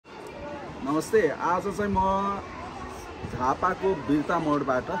नमस्ते। आज चाहिँ म झापाको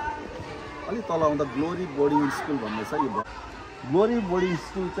बिर्तामोडबाट अलि तल आउँदा ग्लोरी बोर्डिङ स्कुल भन्ने छ। यो ग्लोरी बोर्डिङ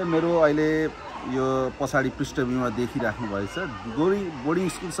स्कुल चाहिँ मेरो अहिले यो पछाडि पृष्ठभूमिमा देखिराख्नु भएको छ। ग्लोरी बोर्डिङ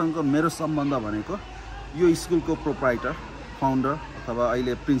स्कुलसँग मेरो सम्बन्ध भनेको यो स्कुलको प्रोप्राइटर, फाउन्डर अथवा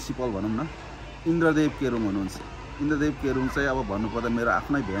अहिले प्रिन्सिपल भनौँ न, इन्द्रदेव केरुङ हुनुहुन्छ। इन्द्रदेव केरुङ चाहिँ अब भन्नुपर्दा मेरो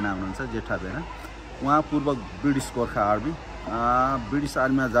आफ्नै भेना हुनुहुन्छ, जेठा भेना। उहाँ पूर्व ब्रिटिस गोर्खा आर्मी, ब्रिटिस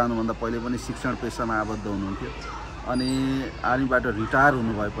आर्मीमा जानुभन्दा पहिले पनि शिक्षण पेसामा आबद्ध हुनुहुन्थ्यो। अनि आर्मीबाट रिटायर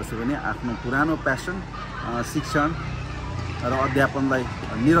हुनुभएपछि पनि आफ्नो पुरानो प्यासन शिक्षण र अध्यापनलाई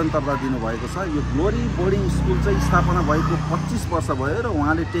निरन्तरता दिनुभएको छ। यो ग्लोरी बोर्डिङ स्कुल चाहिँ स्थापना भएको 25 वर्ष भयो र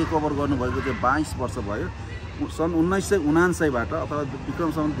उहाँले टेक ओभर गर्नुभएको चाहिँ 22 वर्ष भयो। सन् 1979बाट अथवा विक्रम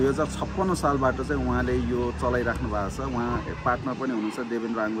सम्वत 2056 सालबाट चाहिँ उहाँले यो चलाइराख्नु भएको छ। उहाँ पार्टनर पनि हुनुहुन्छ,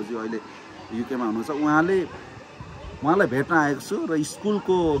 देवेन्द्र आङ्गोजी, अहिले युकेमा हुनुहुन्छ। उहाँलाई भेट्न आएको छु र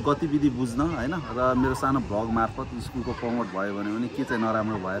स्कुलको गतिविधि बुझ्न हैन, र मेरो सानो भ्लग मार्फत स्कुलको प्रमोट भयो भने पनि के चाहिँ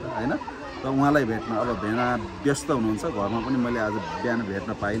नराम्रो भएर हैन, र उहाँलाई भेट्न अब भेना व्यस्त हुनुहुन्छ, घरमा पनि मैले आज बिहान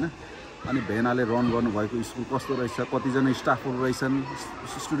भेट्न पाइनँ। अनि भेनाले रन गर्नुभएको स्कुल कस्तो रहेछ, कतिजना स्टाफहरू रहेछन्,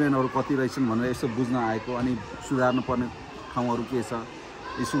 स्टुडेन्टहरू कति रहेछन् भनेर यसो बुझ्न आएको। अनि सुधार्नुपर्ने ठाउँहरू के छ,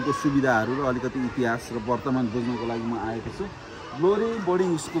 स्कुलको सुविधाहरू र अलिकति इतिहास र वर्तमान बुझ्नको लागि म आएको छु। ग्लोरी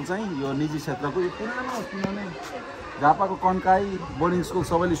बोर्डिङ स्कुल चाहिँ यो निजी क्षेत्रको यो पुरानो किनभने झापाको कन्काई बोर्डिङ स्कुल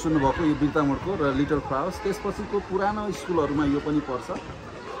सबैले सुन्नुभएको, यो बिर्तामोडको र लिटल फ्लावर्स, त्यसपछिको पुरानो स्कुलहरूमा यो पनि पर्छ।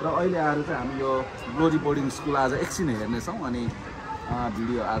 र अहिले आएर चाहिँ हामी यो ग्लोरी बोर्डिङ स्कुल आज एकछिन हेर्नेछौँ अनि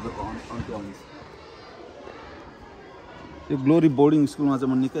भिडियो आजको अन्त्य आउँछ। यो ग्लोरी बोर्डिङ स्कुलमा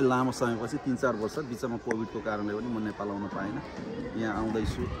चाहिँ म निकै लामो समयपछि 3-4 वर्ष बिचमा कोभिडको कारणले पनि म नेपाल आउन पाइनँ। यहाँ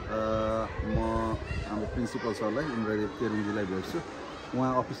आउँदैछु, म हाम्रो प्रिन्सिपल सरलाई इन्द्रदेव केरुङजीलाई भेट्छु।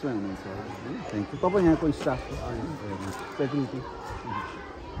 उहाँ अफिसमै हुनुहुन्छ। Thank you. तपाईँ यहाँको स्टाफ सेक्युरिटी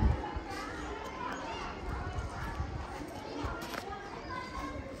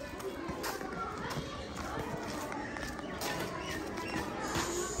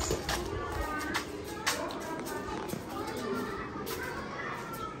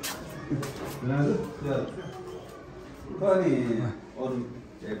अनि अरू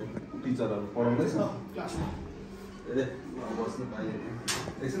टिचरहरू पढाउँदैछ? बस्नु पाइयो,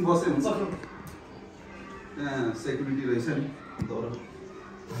 एकछिन बस्दै हुन्छ। त्यहाँ सेक्युरिटी रहेछ नि,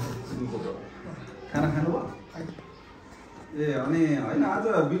 खाना खानुभयो? ए अनि होइन, आज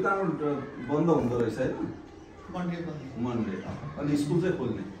बिर्तामोड बन्द हुँदो रहेछ होइन? मन्डे। अनि स्कुल चाहिँ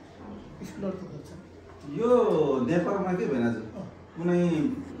खोल्ने? यो नेपालमा के भएन, कुनै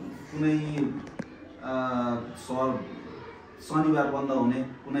शनिबार बन्द हुने,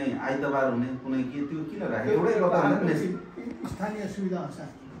 कुनै आइतबार हुने, कुनै के, त्यो किन राखेको? एउटै लगाएर स्थानीय सुविधा अनुसार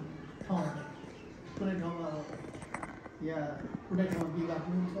कुनै ठाउँमा या कुनै ठाउँमा बिगा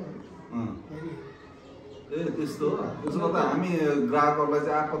हुन्छ। ए त्यस्तो हो। त्यसो त हामी ग्राहकहरूलाई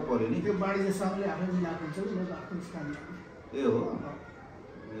चाहिँ आपत पर्यो नि। त्यो वाणिज्य सङ्घले आफै मिलाएको हुन्छ नि, आफ्नो स्थानीय। ए हो।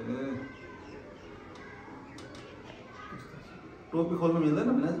 ए टोपी खोल्नु मिल्दैन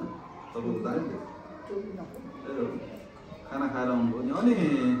भने तपाईँको दाइले? खाना खाएर आउनुभयो नि। अनि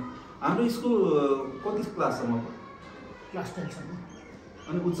हाम्रो स्कुल कति क्लाससम्म? क्लास 10 सम्म।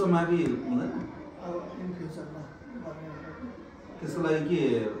 अनि उच्च मावि हुँदैन? अब इन फ्युचरमा त्यसको लागि के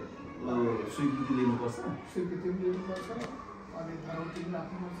स्वीकृति लिनुपर्छ? स्वीकृति पनि लिनुपर्छ, अनि धरोहर पनि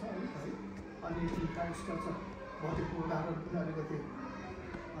राख्नुपर्छ है। अनि इन्फ्रास्ट्रक्चर भौतिक पूर्वाधार पनि अलिकति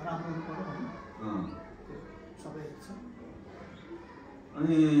राम्रो हुनु पऱ्यो होइन, सबै छ।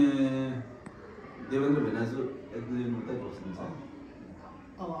 अनि देवेन्द्र भेनाजु 1-2 दिन उतै बस्नुहुन्छ?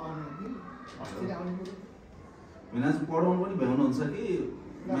 अब आउने भेनाजु पढाउनु पनि भ्याउनुहुन्छ कि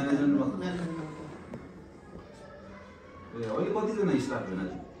म्यानेजमेन्टमा? ए अहिले कतिजना स्टाफ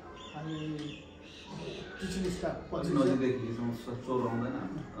भेनाजु? हामी टिचिङ स्टाफ 25 नजिकदेखि चोर आउँदैन?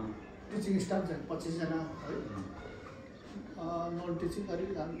 टिचिङ स्टाफ चाहिँ 25 जना है। नन टिचिङ करिब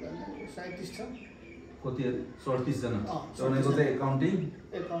 37 छ। कति? 37 जना। भनेको चाहिँ एकाउन्टिङ,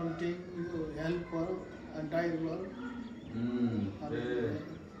 यो हेल्पर, ड्राइभर,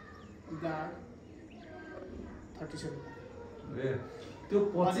 गार्ड 37। ए त्यो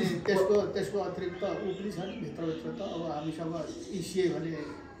 25 त्यसको अतिरिक्त ऊ पनि छ नि भित्रभित्र त। अब हामीसँग इसिए भने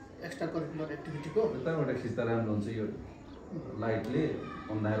एक्स्ट्रा करिकुलर एक्टिभिटीको यताबाट खिच्दा राम्रो हुन्छ। यो लाइटले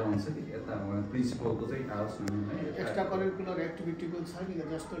अन्धारो हुन्छ कि यता प्रिन्सिपलको चाहिँ आओस् न। एक्स्ट्रा करिकुलर एक्टिभिटीको छ नि,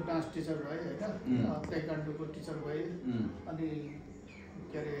 जस्तो डान्स टिचर भयो होइन, ताइक्वान्डोको टिचर भयो, अनि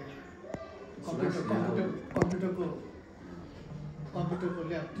के अरे कम्प्युटरको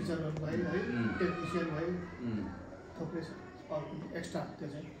ल्याब टिचरहरू भयो है, टेक्निसियन भयो, थुप्रै एक्स्ट्रा। त्यो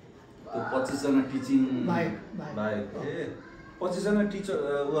चाहिँ 25 जना टिचिङ बाहेक। ए 25जना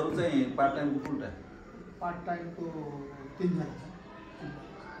टिचरहरू चाहिँ पार्ट टाइमको फुल टाइम पार्ट टाइमको 3 जना छ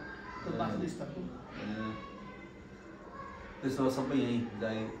त्यो माथि स्तरको त्यसो सबै यही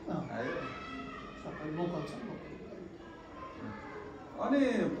जाए आयो सबै लोकल छ अनि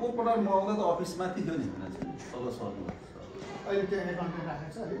पोपटल म आउँदा त अफिस माथि थियो नि तल सर्नु अहिले त्यो एकाउन्टेन्ट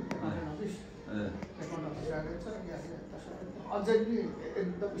राखेको छ है एकाउन्टेन्ट अफिस राखेको छ अझै पनि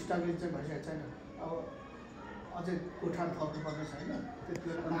एकदम स्टाब्लिस चाहिँ भइसकेको छैन अब अझै कोठा थप्नुपर्ने छैन त्यति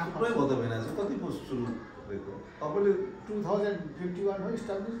बेला थुप्रै भयो त भेना चाहिँ कति वर्ष सुरु भएको तपाईँले 2051 हो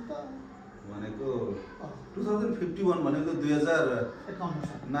स्टाब्लिस त भनेको 2051 भनेको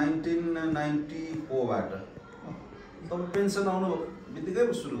 1994 बाट तपाईँ पेन्सन आउनु बित्तिकै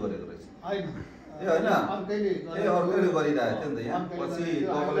सुरु गरेको रहेछ होइन ए होइन अर्कैले गरिरहेको थियो नि त यहाँ पछि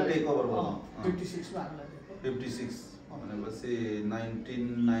तपाईँले टेक ओभर गर्नु 56 मा हामीलाई 56 भनेपछि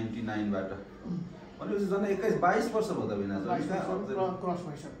 1999 बाट भनेपछि झन् 21-22 वर्ष भयो त बिना क्रस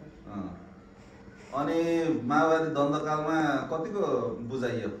भइसक्यो अनि माओवादी द्वन्द्वकालमा कतिको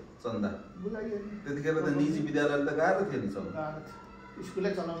बुझाइयो चन्दा बुझाइयो त्यतिखेर त निजी विद्यालयले त गाह्रो थियो नि चल्नु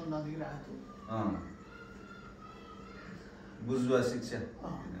स्कुलै चलाउन नदिइरहेको थियो बुझुवा शिक्षा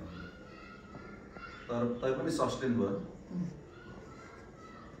तर तै पनि सस्टेन भयो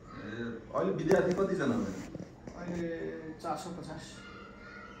अहिले विद्यार्थी कतिजना भयो अहिले 450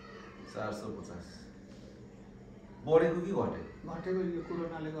 बढेको कि घटेको यो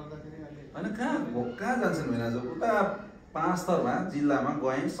कोरोनाले गर्दाखेरि अहिले होइन कहाँ जान्छन् भने उता 5 थरमा जिल्लामा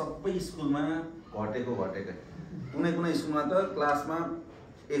गएँ सबै स्कुलमा घटेकै कुनै स्कुलमा त क्लासमा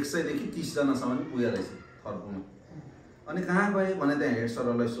 100 देखि 30 जनासम्म पुगेको रहेछ थर्पुमा अनि कहाँ गएँ भने त्यहाँ हेड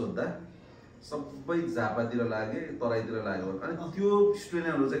सरलाई सोद्धा सबै झापातिर लागे तराईतिर लाग्यो अनि त्यो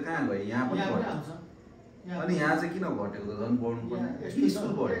स्टुडेन्टहरू चाहिँ कहाँ गए यहाँ पनि घट्यो अनि यहाँ चाहिँ किन घटेको त झन् बढ्नु पर्ने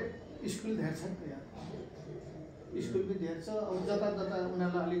स्कुल बढ्यो स्कुल धेरै छ स्कुल पनि धेरै छ अब जता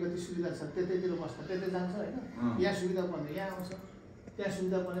उनीहरूलाई अलिकति सुविधा छ त्यतैतिर बस्छ त्यतै जान्छ होइन यहाँ सुविधा पर्ने यहाँ आउँछ त्यहाँ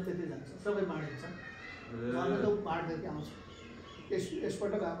सुविधा पर्ने त्यतै जान्छ सबै बाँडिन्छ झन् त बाँड्दै आउँछ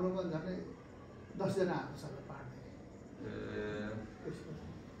यसपटक हाम्रोमा झन् 10 जना आएको छ बाँड्दै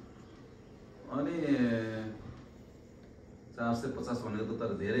अनि 450 भनेको त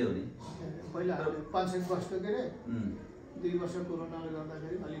तर धेरै हो नि पहिला 500 बस्यो के अरे 2 वर्ष कोरोनाले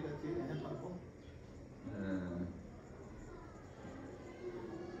गर्दाखेरि अलिकति हेल्प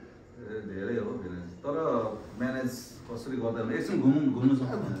धेरै हो तर म्यानेज कसरी गर्दा एकछिन घुम्नु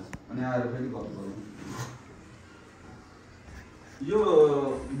सक्छ अनि आएर फेरि गर्नु पर्यो यो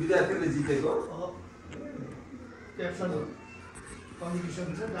विद्यार्थीले जितेको कम्पिटिसन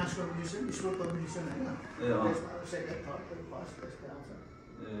छ डान्स कम्पिटिसन स्पोर्ट कम्पिटिसन होइन सेकेन्ड थर्ड फर्स्ट त्यस्तै आउँछ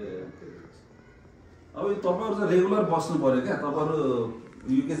अब तपाईँहरू चाहिँ रेगुलर बस्नु पऱ्यो क्या तपाईँहरू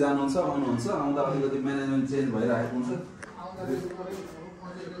युके जानुहुन्छ आउनुहुन्छ आउँदा अलिकति म्यानेजमेन्ट चेन्ज भइरहेको हुन्छ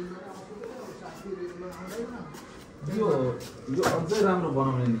यो अझै राम्रो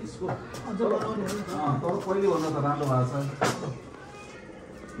बनाउने नि यसको तर पहिलेभन्दा त राम्रो भएको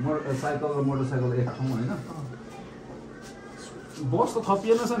छ साइकल र मोटरसाइकल एक ठाउँ होइन बस त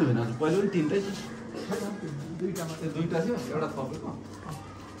थपिएन छ नि भने पहिले पनि 3टै थियो दुईटा थियो एउटा थपेको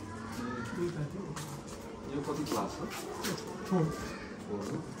यो कति क्लास हो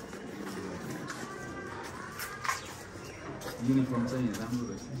युनिफर्म चाहिँ राम्रो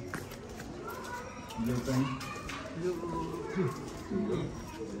रहेछ यो चाहिँ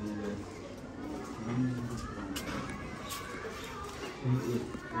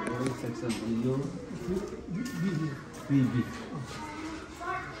सेक्सन यो पिबी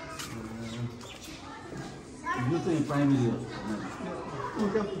यो चाहिँ प्राइमेरी हो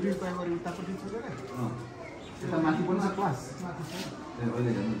प्री प्राइमरी उतापट्टि छ यता माथि पनि छ क्लास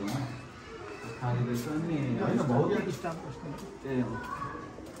अहिले हेर्नु खाली रहेछ अनि होइन भौतिक स्टाफ ए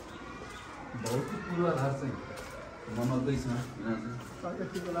भौतिक पूर्वाधार चाहिँ बनाउँदैछ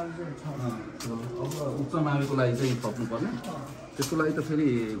अब उच्च माविको लागि चाहिँ थप्नुपर्ने त्यसको लागि त फेरि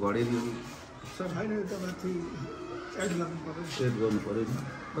घडेरीहरू एड गर्नु पऱ्यो नि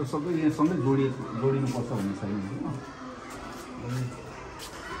तर सबै यहाँ सँगै जोडिनुपर्छ भन्ने छैन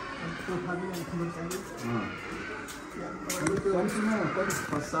कम्तीमा कति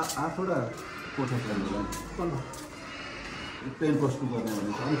 7-8वटा कोठा चाहियो होला 10 + 2 गर्ने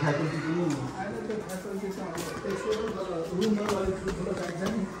भने अनि फ्याकल्टी पनि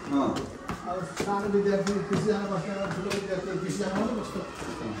सानो विद्यार्थी 30 जना बस्ने ठुलो विद्यार्थी 20 जना बस्छ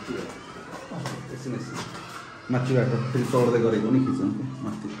माथिबाट फेरि चढ्दै गरेको पनि खिचौँ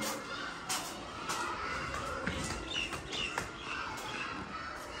माथि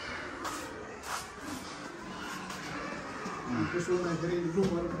त्यसो गर्दाखेरि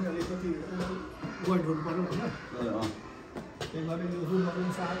रुमहरू पनि अलिकति वाइड हुनु पर्यो होइन त्यही भएर यो रुमहरू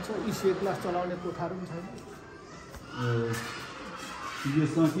पनि सानो छ इसी क्लास चलाउने कोठाहरू पनि छैन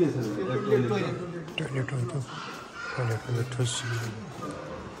यसमा के छ टोइलेट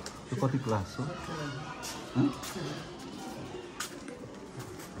यो कति क्लास हो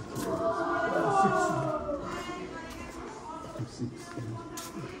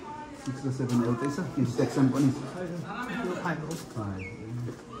 6 र 7 एउटै छ कि सेक्सन पनि छ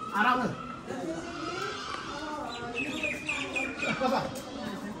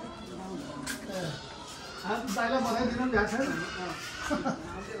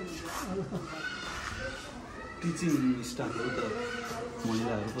टिचिङ स्टाफहरू त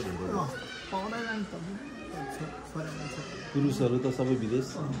महिलाहरू पो धेरै पुरुषहरू त सबै विदेश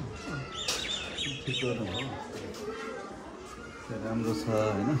ठिक गर्नु हो राम्रो छ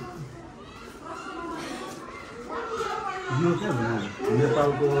होइन यो क्या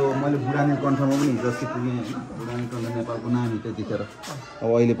नेपालको मैले बुढानी कण्ठमा पनि हिजो अस्ति पुगेँ होइन बुढानी कण्ठ नेपालको नामी त्यतिखेर अब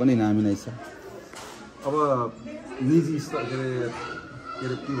अहिले पनि नामी नै छ अब निजी स्तर के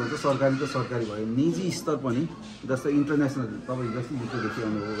अरे के भन्छ सरकारी त सरकारी भयो निजी स्तर पनि जस्तै इन्टरनेसनल तपाईँ जस्तै युट्युबदेखि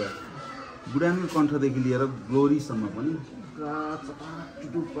आउनुभयो भयो बुढानी कण्ठदेखि लिएर ग्लोरीसम्म पनि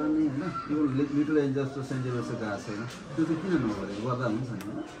चटाटुटु पार्ने होइन यो लिटल एन्जल्स र सेन्ट जेभियर्सको गएको छैन त्यो चाहिँ किन नगरेको गर्दा हुन्छ नि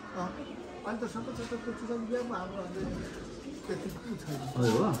होइन हो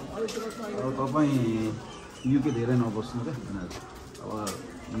अब तपाईँ युके धेरै नबस्नु क्या अब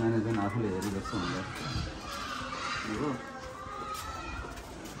म्यानेजमेन्ट आफूले हेरिबस्छ भनेर हो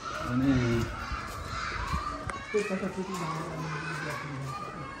अनि कस्तो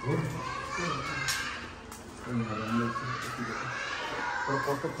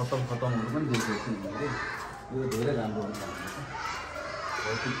खतमहरू पनि देखेको छु मैले यो धेरै राम्रो हुन्छ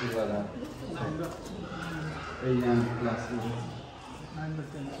यहाँ क्लास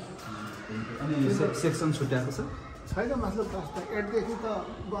अनि सेक्सन छुट्याएको छ छैन मतलब 8देखि त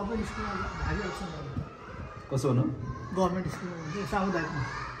गभर्मेन्ट स्कुलमा भारी आउँछ कसो हुनु गभर्मेन्ट स्कुलमा सामुदायिकमा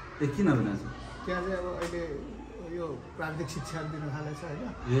ए किन भनेको त्यहाँ चाहिँ अब अहिले यो प्राविधिक शिक्षाहरू दिन थालेछ होइन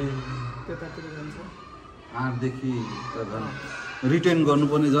ए त्यतातिर जान्छ 8 देखि त झन् रिटेन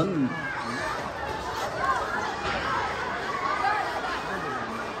गर्नुपर्ने झन्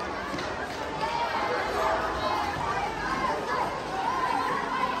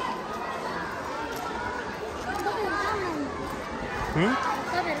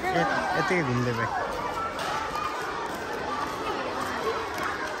यतिकै घुम्दै भाइ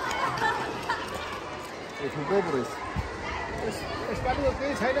थुप्रै पो रहेछ यसपालि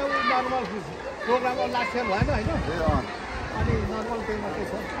केही छैन नर्मल प्रोग्राममा लाग्छ भएन होइन अनि नर्मल केही मात्रै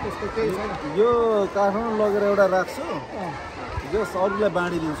छ त्यस्तो केही छैन यो काठमाडौँ लगेर एउटा राख्छु यो अरूलाई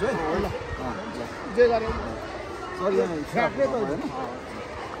बाँडिदिन्छु है जे गरे सर यहाँ फ्याक्ट्री त होइन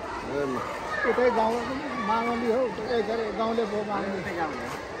उतै गाउँ मागली हो के अरे गाउँले भयो मागली हो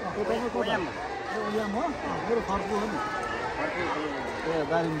मेरो खर्चु हो नि ए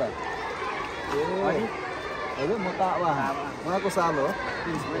दारिम्बा ए हजुर म त अब उहाँको साल हो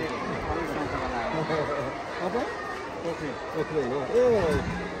ओके हो ए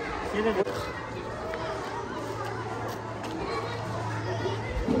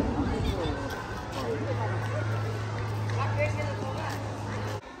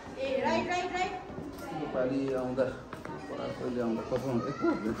नेपाली आउँदा पहिले आउँदा तपाईँ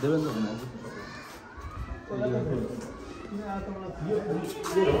देवेन्द्र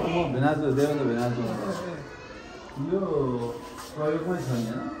भेनाजु देवेन्द्र भेनाजु यो प्रयोगमै छ नि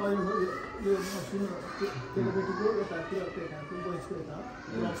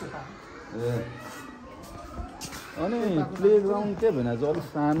ए अनि प्लेग्राउन्ड के भेनाजु अलिक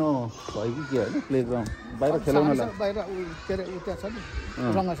सानो भयो कि के होइन प्लेग्राउन्ड बाहिर खेलाउनलाई बाहिर के अरे उता छ नि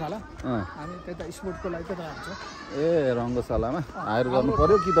रङ्गशाला हामी त्यता स्पोर्टको लागि त्यता राख्छ ए रङ्गशालामा हायर गर्नु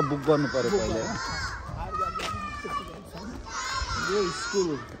पर्यो कि त बुक गर्नु पर्यो पहिले यो स्कुल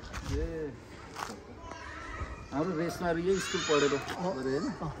ए हाम्रो रेसमा यही स्कुल पढेर होइन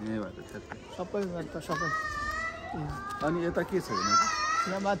ए भएर सबै त सबै अनि यता के छ भने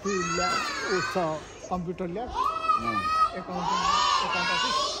यहाँ माथि ऊ छ computer lab accounting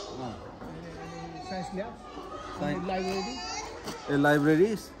science lab library ए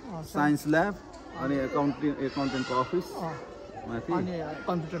लाइब्रेरी साइन्स ल्याब अनि एकाउन्टेन्टको अफिस माथि अनि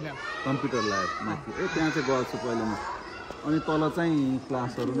कम्प्युटर ल्याब माथि ए त्यहाँ चाहिँ गएको छु पहिले म अनि तल चाहिँ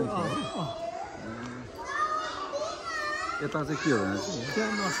क्लासहरू नै छ यता चाहिँ के हो भने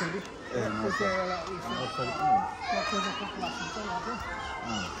चाहिँ नर्सरी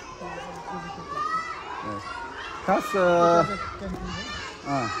खास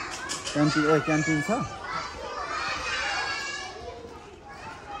क्यान्टिन छ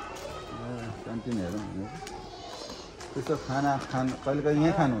क्यान्टिन हेरौँ त्यसो खाना कहिले कहिले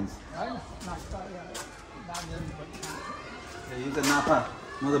यहीँ खानुहुन्छ यो त नाफा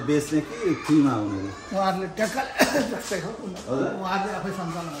म त बेच्ने कि फ्रीमा आउने उहाँहरूले टेक्का जस्तै हो उहाँहरूले आफै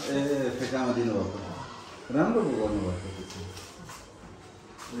सञ्चालन ए ठेक्कामा दिनुभएको राम्रो गर्नुभएको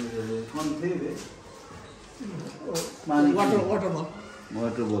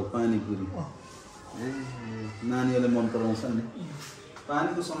वाटर बल पानीपुरी ए नानीहरूले मन पराउँछन् नि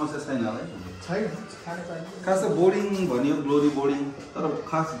पानीको समस्या छैन होला खास त बोर्डिङ भन्यो ग्लोरी बोर्डिङ तर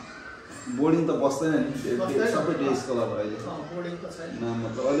खास बोर्डिङ त बस्दैन नि सबै डे स्कलर अहिले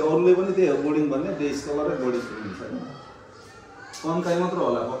मतलब अहिले अरूले पनि त्यही हो बोर्डिङ भन्ने डे स्कलरै बोर्डिङ स्कुल छ कन्काई मात्र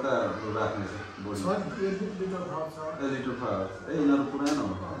होला पक्का राख्ने छ बोर्डिङ लिटल फ्लावर ए यिनीहरू पुरानो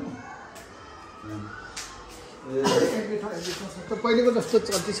हो पहिलेको जस्तो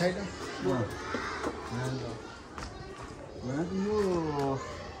चल्ती छैन यो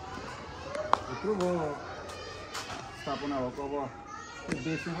यत्रो भयो स्थापना भएको अब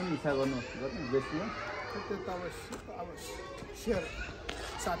बेच्नु पनि इच्छा गर्नु बेच्नु त्यो त अब सेयर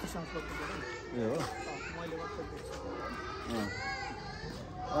साथी संस्कृति ए हो मैले मात्रै बेच्छु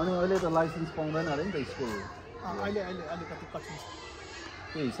अनि अहिले त लाइसेन्स पाउँदैन अरे नि त स्कुल अहिले अलिकति कठिन छ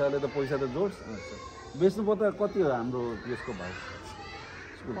त्यो हिसाबले त पैसा त जोड्छ बेच्नु पर्दा कति हो हाम्रो यसको भाउ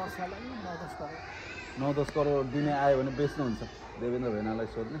स्कुल 9-10 करोड दिने आयो भने बेच्नुहुन्छ देवेन्द्र भेनालाई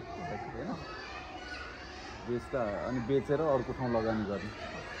सोध्ने होइन बेच्दा अनि बेचेर अर्को ठाउँ लगानी गर्ने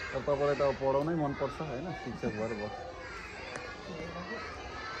तर तपाईँलाई त अब पढाउनै मनपर्छ होइन शिक्षक भएर बस्छ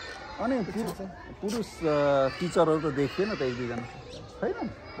अनि पुरुष टिचरहरू त देखिएन त 1-2 जना छैन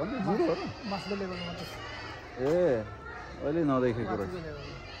भन्दै जिरो हो र मास्टर लेभलमा मात्रै ए अहिले नदेखेको रहेछ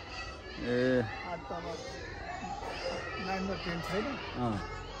ए 9 र 10 छैन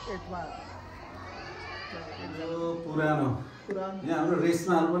 8 मा पुरानो यहाँ हाम्रो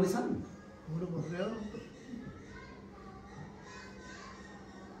रेस्टमाहरू पनि छन्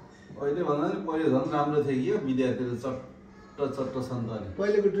अहिले भन्दा नि पहिले झन् राम्रो थियो कि विद्यार्थीहरू चट्ट छन् त अनि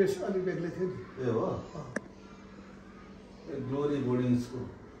पहिलेको ड्रेस अलिक बेग्लै थियो नि ए हो ग्लोरी बोर्डिङ स्कुल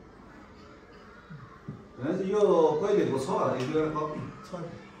यो कहिलेको छ 1-2 कपी छ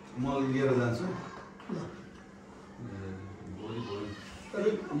म लिएर जान्छु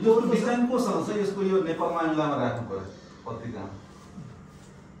यो डिजाइन कोसँग छ यसको यो नेपाल मामिलामा राख्नु पर्यो पत्रिकामा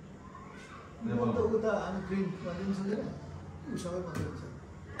उता हामी प्रिन्ट गरिदिनु सक्दैन ऊ सबै भनिन्छ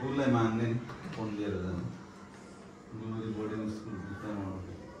उसलाई माग्ने नि फोन लिएर जानु glory boarding school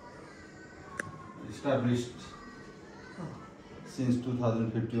established since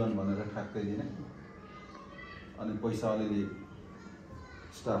 2051 भनेर ठ्याक्कै दिने अनि पैसा अलिअलि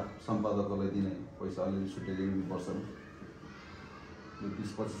स्टाफ सम्पादकलाई दिने पैसा अलिअलि छुट्याइदिनु वर्षमा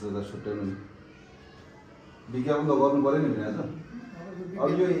 20-25 हजार छुट्याउनु नि विज्ञापन त गर्नु पऱ्यो नि आज अब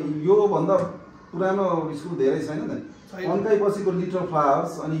यो भन्दा पुरानो स्कुल धेरै छैन नि अन्काई पछिको लिटल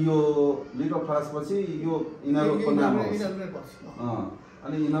फ्लावर्स अनि यो लिटल फ्लावर्स पछि यो यिनीहरूको नाम हो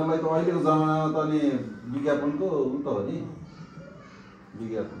अनि यिनीहरूलाई त अहिलेको जमानामा त अनि विज्ञापनको उ त हो नि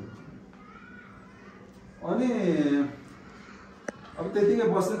विज्ञापन अनि अब त्यतिकै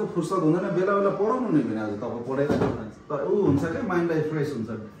बस्ने त फुर्सद हुँदैन बेला बेला पढाउनु नि भने आज तपाईँ पढाइरहेको तर ऊ हुन्छ क्या माइन्डलाई फ्रेस हुन्छ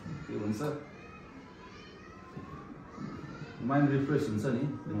के हुन्छ माइन्ड रिफ्रेस हुन्छ नि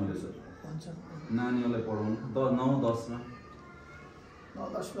मैले सर नानीहरूलाई पढाउनु 9-10 मा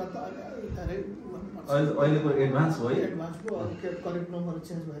अहिलेको एडभान्स भयो एडभान्स भयो करिकुलमहरु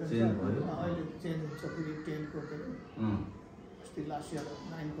चेन्ज भएर अहिले चेन्ज हुन्छ फेरि 10 को के अस्ति लास्ट इयर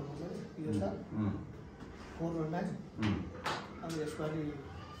 9 को भयो यो साल 4 र 9 अनि यसपालि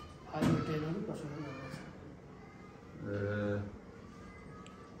 5 र 10 पनि कसरी गर्नुहुन्छ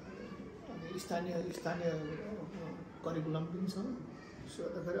अनि स्थानीय करिकुलम पनि छ सो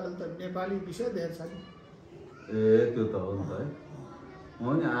त फेरि अहिले त नेपाली विषय धेरै छ नि ए त्यो त हो नि त है म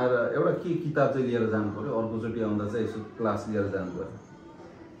नि आएर एउटा के किताब चाहिँ लिएर जानु पर्यो अर्कोचोटि आउँदा चाहिँ यसो क्लास लिएर जानु पर्यो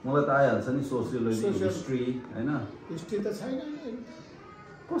मलाई त आइहाल्छ नि सोसियोलोजी हिस्ट्री हैन हिस्ट्री त छैन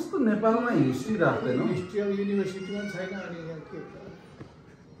कस्तो नेपालमा हिस्ट्री राख्दैन हिस्ट्री अब युनिभर्सिटीमा छैन अनि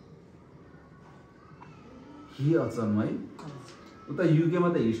के अचम्म है उता युकेमा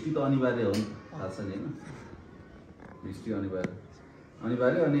त हिस्ट्री त अनिवार्य हो नि थाहा छ नि हैन हिस्ट्री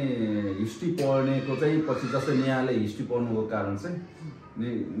अनिवार्य अनि हिस्ट्री पढ्नेको चाहिँ पछि जस्तै न्यायालय हिस्ट्री पढ्नुको कारण चाहिँ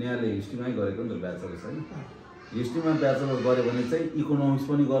न्यायालय हिस्ट्रीमै गरेको नि त ब्याचलर्स हैन हिस्ट्रीमा ब्याचलर गऱ्यो भने चाहिँ इकोनोमिक्स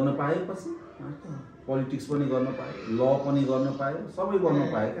पनि गर्न पाए पछि पोलिटिक्स पनि गर्न पाए ल पनि गर्न पाए सबै गर्न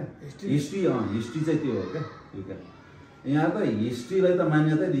पाए क्या हिस्ट्री चाहिँ त्यो हो क्या युके यहाँ त हिस्ट्रीलाई त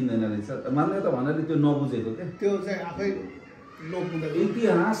मान्यतै दिँदैन रहेछ मान्यता भन्नाले त्यो नबुझेको क्या त्यो चाहिँ आफै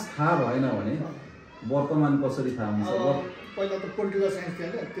इतिहास थाहा भएन भने वर्तमान कसरी थाहा हुन्छ पहिला त पोलिटिकल साइन्स थियो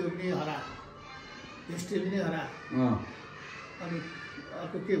हैन त्यो नि हरा हिस्ट्री पनि हरा अनि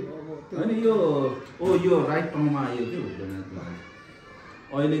अर्को के भयो अब त्यो होइन यो राइट ठाउँमा आयो के हुँदैन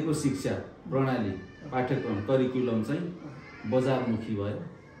अहिलेको शिक्षा प्रणाली पाठ्यक्रम करिकुलम चाहिँ बजारमुखी भयो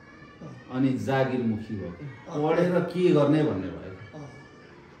अनि जागिरमुखी भयो पढेर के गर्ने भन्ने भयो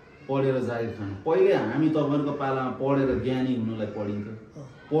पढेर जागिर खानु पहिले हामी तपाईँहरूको पालामा पढेर ज्ञानी हुनुलाई पढिन्थ्यो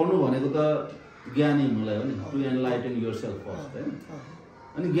पढ्नु भनेको त ज्ञानी हुनुलाई हो नि टु एनलाइटन योरसेल्फ फर्स्ट हैन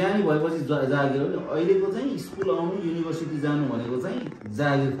अनि ज्ञानी भएपछि जागिर हो नि अहिलेको चाहिँ स्कुल आउनु युनिभर्सिटी जानु भनेको चाहिँ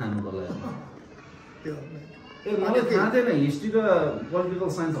जागिर खानुको लागि त्यो मलाई थाहा थिएन हिस्ट्री र पोलिटिकल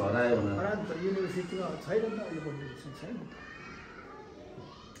साइन्स हरायो भनेर युनिभर्सिटीमा छैन नि अहिले पोलिटिकल छैन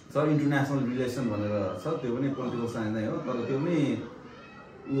सर इन्टरनेसनल रिलेसन भनेर छ त्यो पनि पोलिटिकल साइन्स नै हो तर त्यो पनि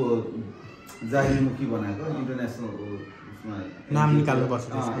ऊ जागिरमुखी बनाएको इन्टरनेसनल उसमा नाम निकाल्नुपर्छ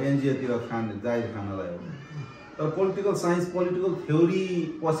एनजिओतिर जागिर खानलाई हो तर पोलिटिकल साइन्स पोलिटिकल थ्योरी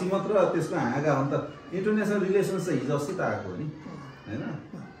पछि मात्र त्यसको हाँगा हो नि त इन्टरनेसनल रिलेसन्स चाहिँ हिजो अस्ति त आएको हो नि होइन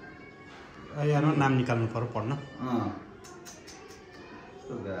यहाँ नाम निकाल्नु पर्यो पढ्न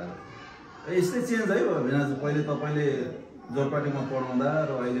यस्तै चेन्ज है भिनाजु पहिले तपाईँले जोरपाटीमा पढाउँदा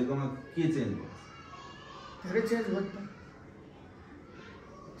र अहिलेकोमा के चेन्ज भयो धेरै चेन्ज भयो त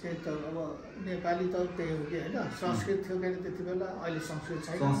चेन्ज त अब नेपाली त त्यही हो कि होइन संस्कृत थियो क्या त्यति बेला अहिले संस्कृत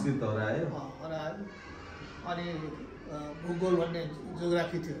छैन संस्कृत हरायो अनि भूगोल भन्ने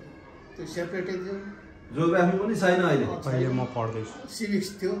जियोग्राफी थियो त्यो सेपरेटै थियो जियोग्राफी पनि छैन अहिले अहिले म पढ्दैछु सिभिक्स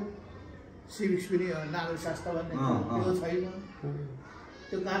थियो सिभिक्स पनि नागरिकशास्त्र भन्ने त्यो छैन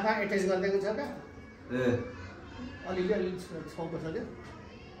त्यो कहाँ एट्याच गरिदिएको छ क्या ए अलिअलि छाउको छ क्या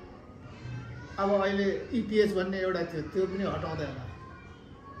अब अहिले इपिएस भन्ने एउटा थियो त्यो पनि हटाउँदैन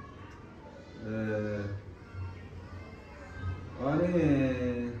अनि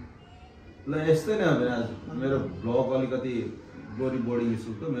ल यस्तै नै हो मेरो ब्लग अलिकति ग्लोरी बोर्डिङ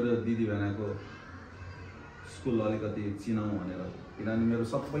स्कुलको मेरो दिदी भेनाको स्कुल अलिकति चिनाउँ भनेर किनभने मेरो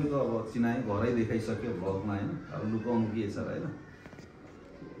सबैको अब चिनाएँ घरै देखाइसक्यो ब्लगमा होइन अब लुकाउनु के छ र होइन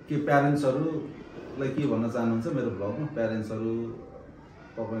के प्यारेन्ट्सहरूलाई के भन्न चाहनुहुन्छ मेरो ब्लगमा प्यारेन्ट्सहरू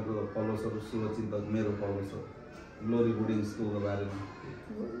तपाईँको फलोवर्सहरू शुभचिन्तक मेरो फलोवर्स ग्लोरी बोर्डिङ स्कुलको बारेमा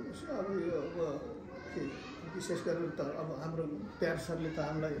अब यो के विशेष गरेर त अब हाम्रो प्यार सरले त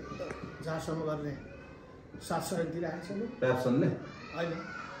हामीलाई जहाँसम्म गर्ने साथ सहयोग दिइरहेको छ नि प्याप्सनले होइन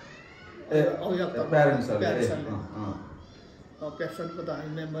प्यारेन्ट्सहरूले प्याप्सनको त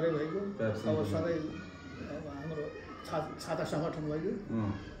हामी मेम्बरै भइगयो अब सधैँ अब हाम्रो छाता सङ्गठन भइगयो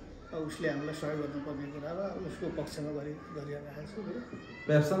उसले हामीलाई सहयोग गर्नुपर्ने कुरा अब उसको पक्षमा गरिरहेको छु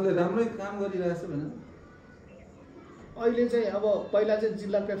प्याप्सनले राम्रै काम गरिरहेछ भने अहिले चाहिँ अब पहिला चाहिँ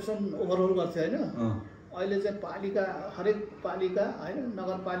जिल्ला पेप्सन ओभरअल गर्थ्यो होइन अहिले चाहिँ पालिका हरेक पालिका होइन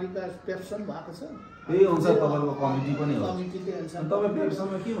नगरपालिका पेप्सन भएको छ त्यही अनुसार तपाईँको कमिटी पनि हो कमिटीले अनुसार तपाईँ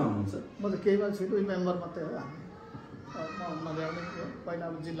पेप्सनमा केमा हुनुहुन्छ म त केहीमा छुइनँ उयो मेम्बर मात्रै हो हामी नगर्ने पहिला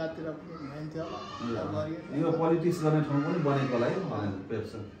अब जिल्लातिर पनि हुन्थ्यो यो पोलिटिक्स गर्ने ठाउँ पनि बनेको होला है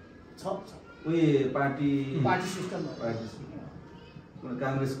पेप्सन छ उयो पार्टी सिस्टम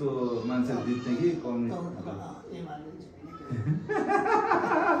काङ्ग्रेसको मान्छेले जित्ने कि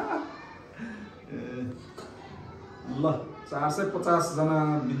ल 450 जना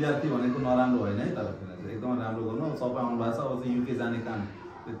विद्यार्थी भनेको नराम्रो होइन है तर एकदमै राम्रो गर्नु सबै आउनु भएको छ अब चाहिँ युके जाने काम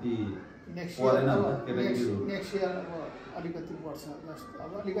त्यति परेन नेक्स्ट इयर अब अलिकति बढ्छ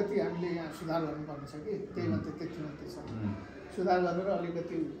अब अलिकति हामीले यहाँ सुधार गर्नुपर्ने छ कि त्यही मात्रै त्यति मात्रै छ सुधार गरेर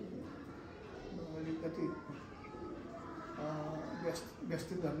अलिकति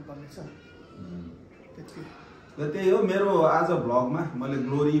व्यवस्थित गर्नुपर्ने छ त्यति त्यही हो मेरो आज भ्लगमा मैले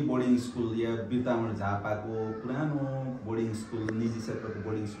ग्लोरी बोर्डिङ स्कुल या बिर्तामोड झापाको पुरानो बोर्डिङ स्कुल निजी क्षेत्रको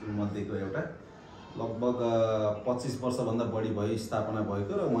बोर्डिङ स्कुल मध्येको एउटा लगभग 25 वर्षभन्दा बढी भयो स्थापना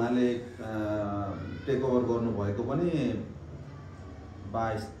भएको र उहाँले टेक ओभर गर्नुभएको पनि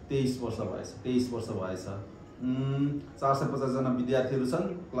 23 वर्ष भएछ 450 जना विद्यार्थीहरू छन्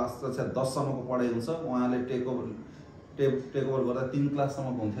क्लास कक्षा 10 सम्मको पढाइ हुन्छ उहाँले टेक ओभर गर्दा 3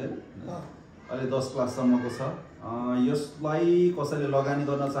 क्लाससम्मको हुन्थ्यो अहिले 10 क्लाससम्मको छ यसलाई कसैले लगानी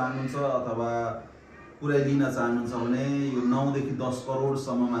गर्न चाहनुहुन्छ अथवा पुरै लिन चाहनुहुन्छ भने यो 9 देखि 10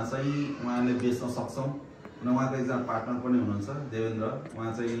 करोडसम्ममा चाहिँ उहाँले बेच्न सक्छौँ र उहाँको एकजना पार्टनर पनि हुनुहुन्छ देवेन्द्र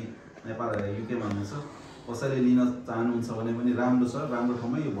उहाँ चाहिँ नेपाल युकेमा हुनुहुन्छ कसैले लिन चाहनुहुन्छ भने पनि राम्रो छ राम्रो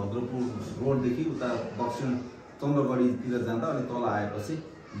ठाउँमा यो भद्रपुर रोडदेखि उता दक्षिण चन्द्रगढीतिर जाँदा अलिक तल आएपछि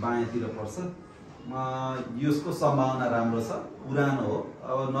बायाँतिर पर्छ यसको सम्भावना राम्रो छ पुरानो हो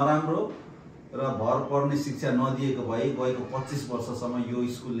अब नराम्रो र भर पर्ने शिक्षा नदिएको भए गएको 25 वर्षसम्म यो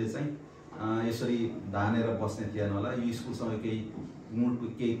स्कुलले चाहिँ यसरी धानेर बस्ने थिएन होला यो स्कुलसँग केही गुणको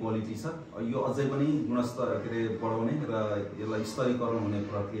केही क्वालिटी छ यो अझै पनि गुणस्तर के अरे बढाउने र यसलाई स्तरीकरण हुने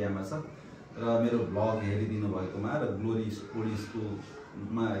प्रक्रियामा छ र मेरो भ्लग हेरिदिनु भएकोमा र ग्लोरी बोर्डिङ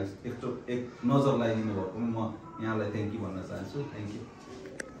स्कुलमा एक नजर लगाइदिनु भएकोमा म यहाँलाई थ्याङ्क यू भन्न चाहन्छु। Thank you.